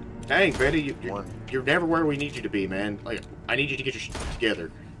 Dang, Betty, One. you're never where we need you to be, man. Like, I need you to get your shit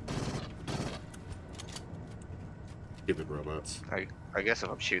together. Stupid robots. I guess if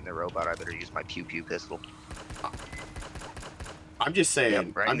I'm shooting the robot, I better use my pew pew pistol. I'm just saying.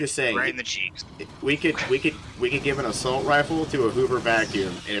 Yep, right I'm just saying. Right in the cheeks. We could give an assault rifle to a Hoover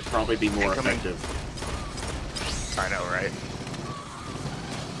vacuum, and it'd probably be more Incoming. effective. I know, right?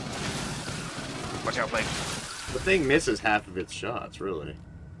 Watch out, Blake. The thing misses half of its shots, really.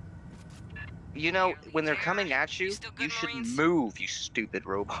 You know, when they're coming at you, you should move, you stupid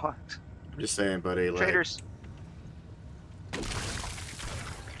robot. I'm just saying, buddy. Like, Traitors.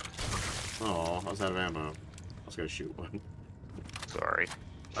 oh, I was out of ammo. I was gonna shoot one. Sorry.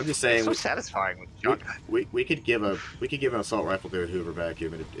 I'm just saying. It's so satisfying with shotgun. We could give an assault rifle to a Hoover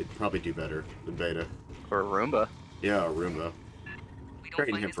vacuum, and it'd probably do better than Beta. Or a Roomba. Yeah, a Roomba. We don't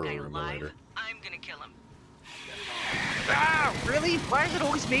Trading find him this for a guy Roomba alive, later. I'm gonna kill him. Ah, really? Why is it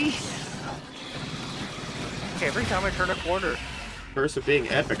always me? Every time I turn a corner. Curse of being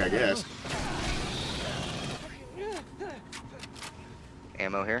epic, I guess.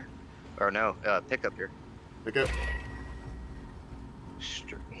 Ammo here? Or no, pickup here. Pick up.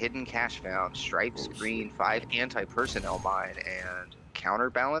 Hidden cash found, stripes, Oh, green, 5 anti-personnel mine, and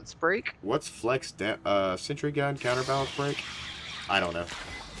counterbalance break? What's flex sentry gun counterbalance break? I don't know.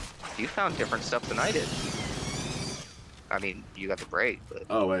 You found different stuff than I did. I mean, you got the break, but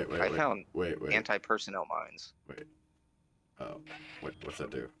Oh wait. I found wait. anti-personnel mines. Wait. Oh, what's that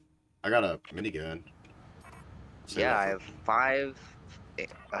do? I got a minigun. Say Yeah, that I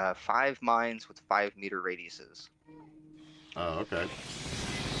have 5 mines with 5-meter radiuses. Oh, okay.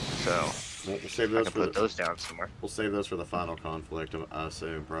 So We'll save I those can for put those down somewhere. We'll save those for the final conflict. I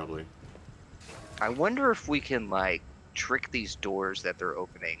assume probably. I wonder if we can like trick these doors that they're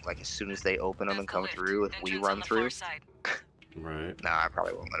opening, like as soon as they open them and come through, if we run through. Right. Nah, I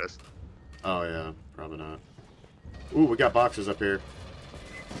probably won't let us. Oh yeah, probably not. Ooh, we got boxes up here.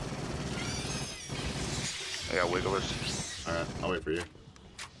 I got wigglers. All right, I'll wait for you.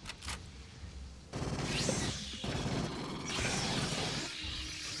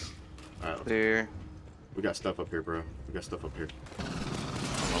 All right, Clear. we got stuff up here, bro. We got stuff up here.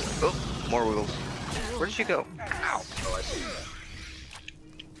 Oh, more wiggles. Where did you go? Ow. Oh, I see.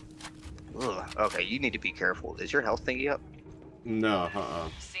 Ugh. Okay, you need to be careful. Is your health thingy up? No,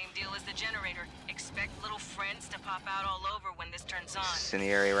 Same deal as the generator. Expect little friends to pop out all over when this turns on.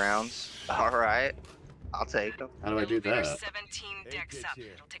 Incendiary rounds. All right, I'll take them. How do I do Elevator that? 17 decks up.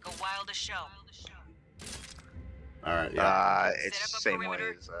 It'll take a while to show. All right, yeah. It's Set the up a same way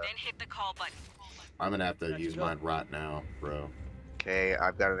perimeter, as. then hit the call button. I'm gonna have to use mine right now, bro. Okay,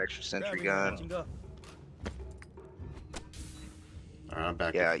 I've got an extra sentry gun. All right, I'm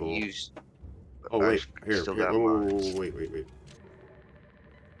back Yeah, to full. use. Oh wait, here, still here. got mines. Wait.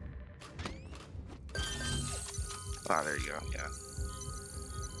 Oh, there you go. Yeah.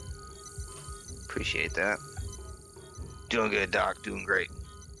 Appreciate that. Doing good, Doc. Doing great.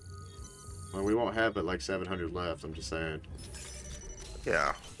 Well, we won't have but like 700 left. I'm just saying.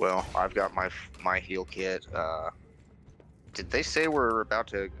 Yeah. Well, I've got my heal kit. Did they say we're about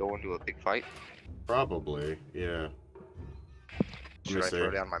to go into a big fight? Probably, yeah. Should I throw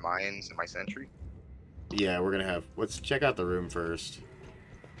down my mines and my sentry? Yeah, we're gonna have. Let's check out the room first.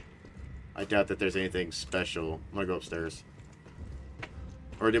 I doubt that there's anything special. I'm gonna go upstairs.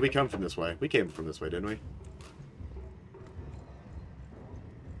 Or did we come from this way? We came from this way, didn't we?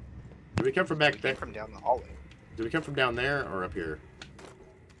 Did we come from back there? From down the hallway. Did we come from down there or up here?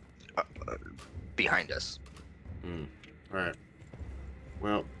 Behind us. Alright.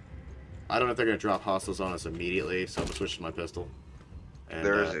 Well, I don't know if they're gonna drop hostiles on us immediately, so I'm gonna switch to my pistol. And,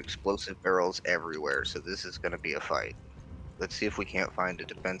 There's explosive barrels everywhere, so this is going to be a fight. Let's see if we can't find a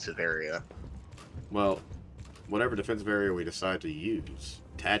defensive area. well, whatever defensive area we decide to use,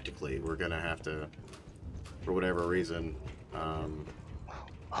 tactically, we're gonna have to, for whatever reason,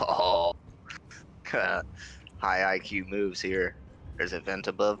 Oh, high IQ moves here. There's a vent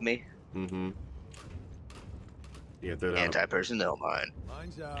above me. Yeah, throw down. Anti-personnel mine.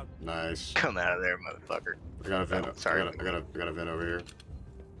 Mine's out. Nice. Come out of there, motherfucker. I got a vent. Oh, sorry. I got a vent over here.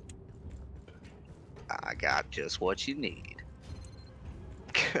 I got just what you need.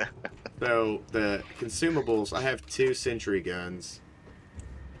 So the consumables, I have 2 sentry guns.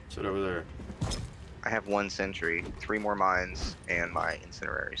 Sit over there. I have 1 sentry, 3 more mines, and my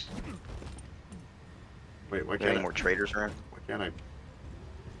incineraries. Wait, why Any can't more traders around? Why can't I?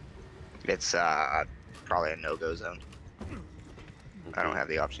 It's probably a no-go zone. I don't have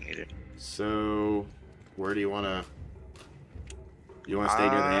the option either. So, where do you wanna? You wanna stay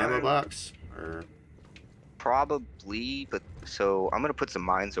near the ammo box, or? Probably, but so I'm gonna put some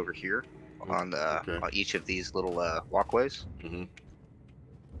mines over here on the Okay. on each of these little walkways.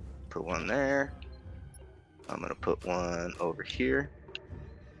 Put one there. I'm gonna put one over here.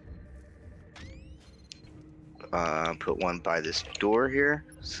 Put one by this door here.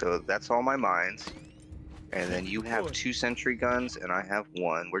 So that's all my mines. And then you have 2 sentry guns, and I have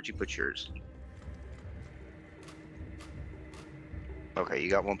 1. Where'd you put yours? Okay, you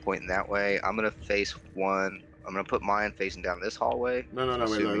got one pointing that way. I'm gonna face one. I'm gonna put mine facing down this hallway. No, no, no,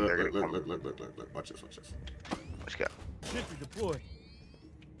 wait, assuming look, they're look, gonna look, come. look, look, look, look, look. Watch this, watch this. Let's go. Sentry deployed.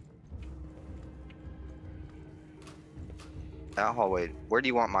 That hallway. Where do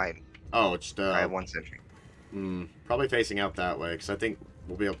you want mine? Oh, it's I have one sentry. probably facing out that way, because I think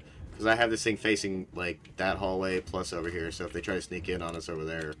we'll be able, because I have this thing facing, like, that hallway plus over here, so if they try to sneak in on us over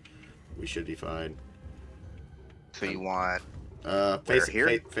there, we should be fine. So you want Face here?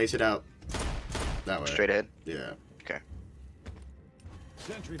 it, face it out that way. straight ahead? Yeah. Okay.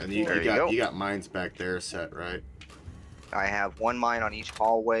 Sentry And deployed. you got mines back there set, right? I have one mine on each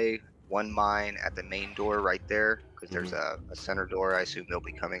hallway, one mine at the main door right there, because there's a center door I assume they'll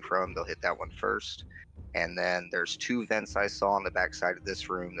be coming from. They'll hit that one first. And then there's 2 vents I saw on the back side of this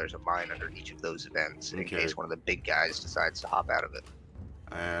room. There's a mine under each of those vents in case one of the big guys decides to hop out of it.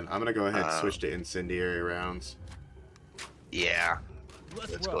 And I'm gonna go ahead and switch to incendiary rounds. Yeah,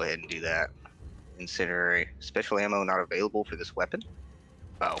 let's go ahead and do that. Incendiary. Special ammo not available for this weapon?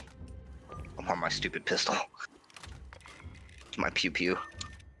 Oh. I'm on my stupid pistol. My pew-pew.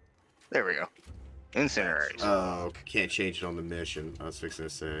 There we go. Incendiaries. Oh, can't change it on the mission. I was fixing to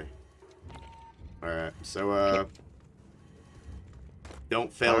say. Alright, so,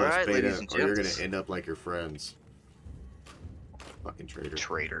 don't fail us, Alright, Beta, ladies and or you're gonna gents. end up like your friends. Fucking traitor.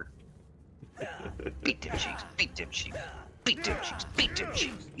 Traitor. Beat them cheeks. Beat them cheeks. Beat them cheeks. Beat them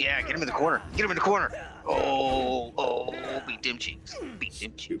cheeks. Yeah, get him in the corner. Get him in the corner. Oh, beat them cheeks. Beat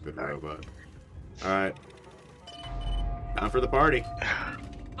them cheeks. Stupid robot. Alright. Time for the party.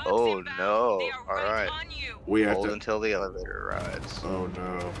 Oh no. Alright. We have Hold to... until the elevator arrives. Oh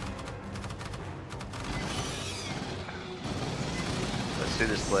no. Let's do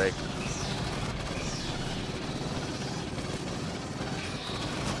this leg.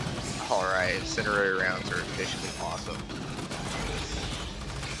 Alright, incendiary rounds are officially awesome.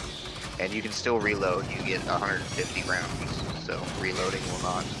 And you can still reload. You get 150 rounds, so reloading will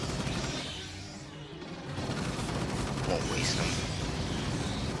not. Won't waste them.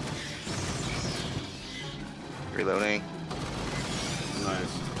 Reloading.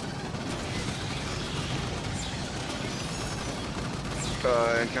 Nice.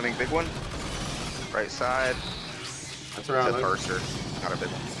 Incoming big one. Right side. That's around. It's a burster, not a big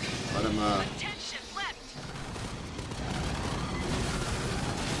one. Let him,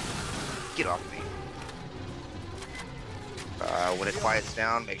 Get off me. When it quiets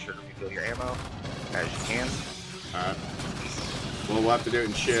down, make sure to refill your ammo as you can. Alright. Well, we'll have to do it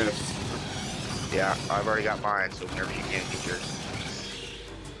in shifts. Yeah, I've already got mine, so whenever you can, get yours.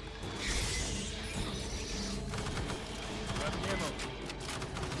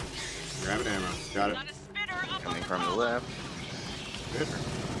 Grabbing ammo. Got it. Coming from the left. Good.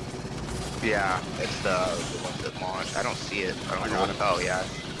 Yeah, it's the one that launched. I don't see it. I don't know. got it. Oh, yeah.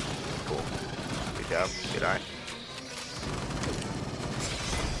 Cool. Good job. Good eye.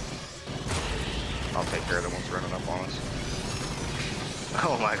 I'll take care of the ones running up on us.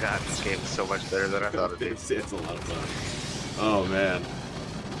 Oh my god, this game is so much better than I thought it'd be. It's a lot of fun. Oh man.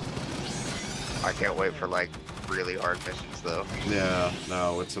 I can't wait for like really hard missions though. Yeah,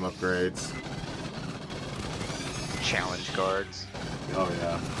 no, with some upgrades. Challenge cards. Oh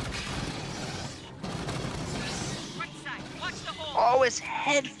yeah. Oh, his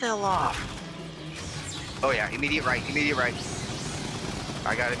head fell off. Oh yeah, immediate right, immediate right.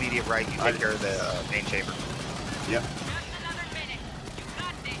 I got immediate right. You take care of the main chamber. Yep.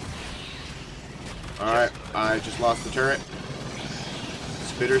 Alright, I just lost the turret.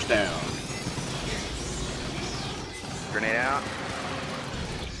 Spitter's down. Grenade out.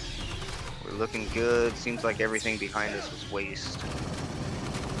 We're looking good. Seems like everything behind us was waste.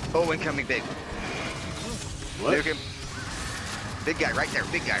 Oh, incoming big. What? Nuke him. Big guy right there.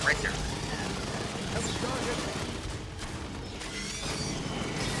 Big guy right there.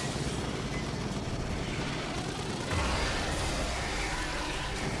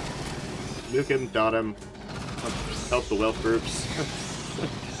 Nuke him, dot him. Help the wealth groups.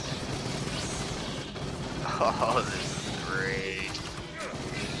 Oh, this is great.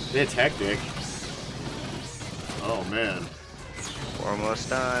 It's hectic. Oh man. We're almost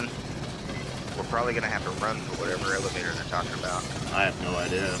done. We're probably gonna have to run for whatever elevator they're talking about. I have no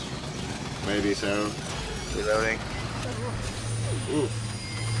idea. Maybe so. Reloading. Oof.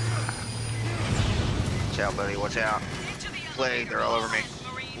 Watch out, buddy. Watch out. Play. They're all over me.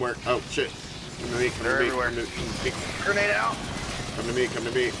 Where? Oh shit. Come to me, come They're to me, everywhere. come to me. Grenade out. Come to me, come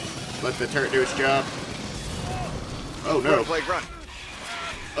to me. Let the turret do its job. Oh no. Run, Blake, run.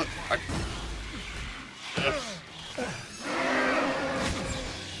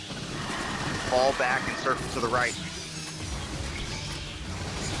 Fall back and circle to the right.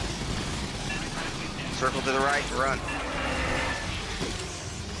 Circle to the right and run.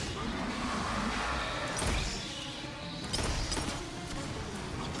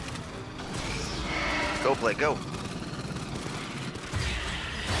 Go, Blake, go.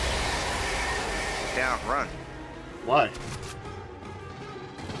 Down, run. Why?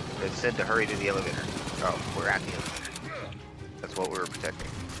 It said to hurry to the elevator. Oh, we're at the elevator. That's what we were protecting.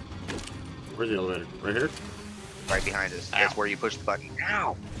 Where's the elevator? Right here? Right behind us. Ow. That's where you push the button.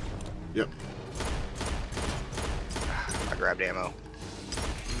 Ow! Yep. I grabbed ammo.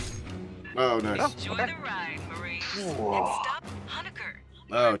 Oh, nice. Oh. Enjoy Okay. the ride, Marines. Whoa. Next stop, Honecker.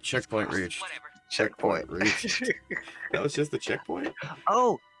 Oh, checkpoint reached. Whatever. Checkpoint reached. That was just the checkpoint?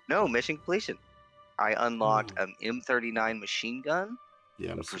 Oh, no, mission completion. I unlocked an M39 machine gun,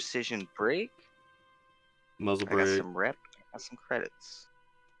 Yeah, a precision brake. muzzle I got brake. some rep. I got some credits.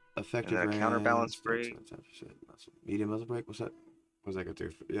 Effective and then a counterbalance range, brake. Medium muzzle brake. What's that? What's that gonna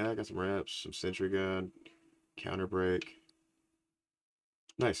do? Yeah, I got some reps, some sentry gun, counter brake.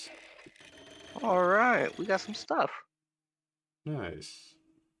 Nice, All right, we got some stuff. nice.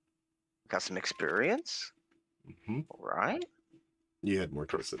 Got some experience. Hmm. All right. You had more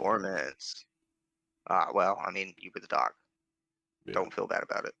kills than that. Performance. Well, I mean, you were the doc. Yeah. Don't feel bad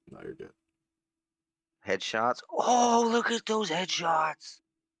about it. No, you're good. Headshots. Oh, look at those headshots.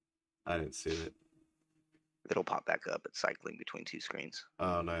 I didn't see it. It'll pop back up. It's cycling between two screens.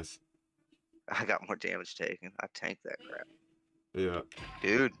 Oh, nice. I got more damage taken. I tanked that crap. Yeah.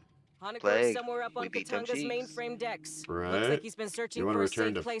 Dude, Honecker's Plague, somewhere up we on beat them Katunga's cheeks. mainframe decks. Right. Looks like he's been searching You wanna for a return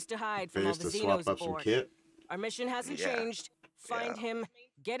safe to place to hide from all Base the to swap Xenos up some aboard. kit. Our mission hasn't Yeah. changed. Find Yeah. him,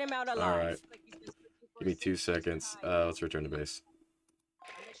 get him out alive. All right. Give me 2 seconds. Let's return to base. Our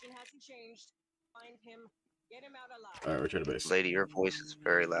mission hasn't changed. Find him, get him out alive. All right, return to base. lady, your voice is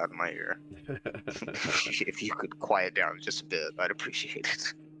very loud in my ear. If you could quiet down just a bit, I'd appreciate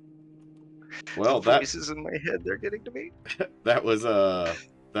it. Well, The that voices in my head, they're getting to me. that was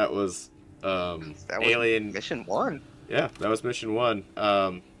That was Alien. mission 1. Yeah, that was mission 1.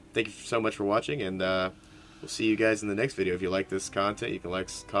 Thank you so much for watching, and we'll see you guys in the next video. If you like this content, you can like,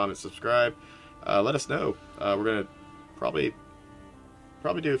 comment, subscribe. Let us know. We're gonna probably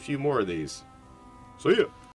do a few more of these. See ya.